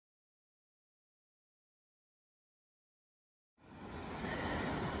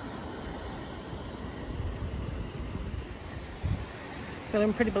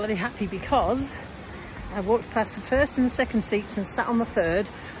feeling pretty bloody happy because I walked past the first and the second seats and sat on the third,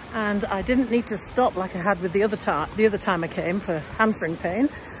 and I didn't need to stop like I had with the other time I came for hamstring pain,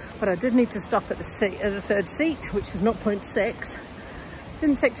 but I did need to stop at the third seat, which is 0.6.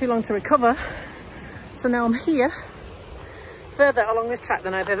 Didn't take too long to recover, so now I'm here further along this track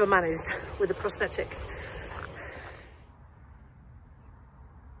than I've ever managed with a prosthetic.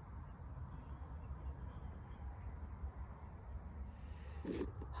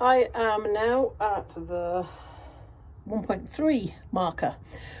 I am now at the 1.3 marker,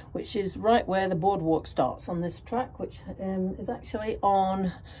 which is right where the boardwalk starts on this track, which is actually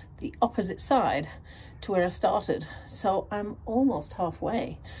on the opposite side to where I started. So I'm almost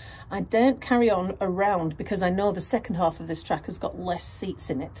halfway. I don't carry on around because I know the second half of this track has got less seats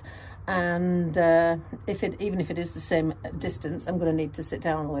in it. And even if it is the same distance, I'm going to need to sit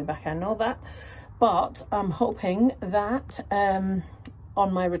down on the way back. I know that, but I'm hoping that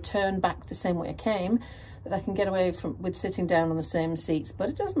on my return back the same way I came, that I can get away with sitting down on the same seats. But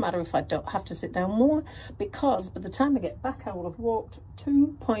it doesn't matter if I don't have to sit down more, because by the time I get back I will have walked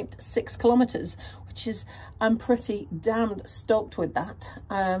 2.6 kilometers, which is, I'm pretty damned stoked with that.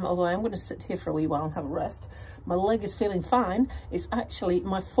 Although I'm going to sit here for a wee while and have a rest. My leg is feeling fine. It's actually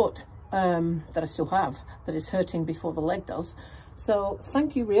my foot that I still have that is hurting before the leg does. So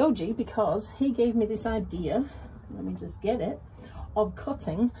thank you, Ryoji, because he gave me this idea. Let me just get it. Of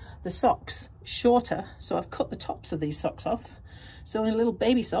cutting the socks shorter. So I've cut the tops of these socks off. So only little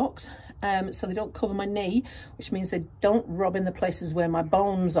baby socks, so they don't cover my knee, which means they don't rub in the places where my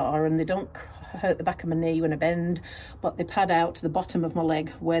bones are, and they don't hurt the back of my knee when I bend, but they pad out to the bottom of my leg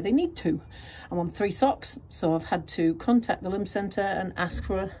where they need to. I'm on 3 socks, so I've had to contact the limb centre and ask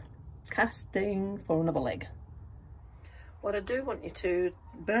for a casting for another leg. What I do want you to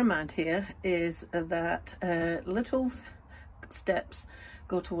bear in mind here is that little steps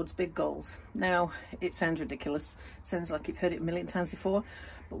go towards big goals. Now, it sounds ridiculous, sounds like you've heard it a million times before,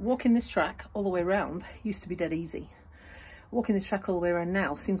 but walking this track all the way around used to be dead easy. Walking this track all the way around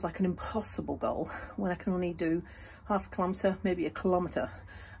now seems like an impossible goal when I can only do half a kilometre, maybe a kilometre,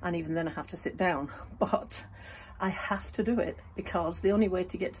 and even then I have to sit down. But I have to do it because the only way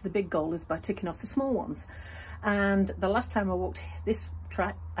to get to the big goal is by ticking off the small ones. And the last time I walked this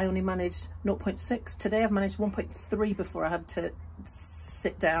track, I only managed 0.6. Today I've managed 1.3 before I had to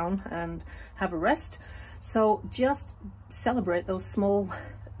sit down and have a rest. So just celebrate those small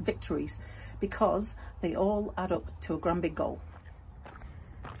victories because they all add up to a grand big goal.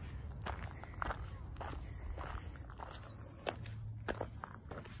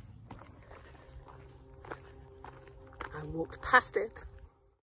 I walked past it.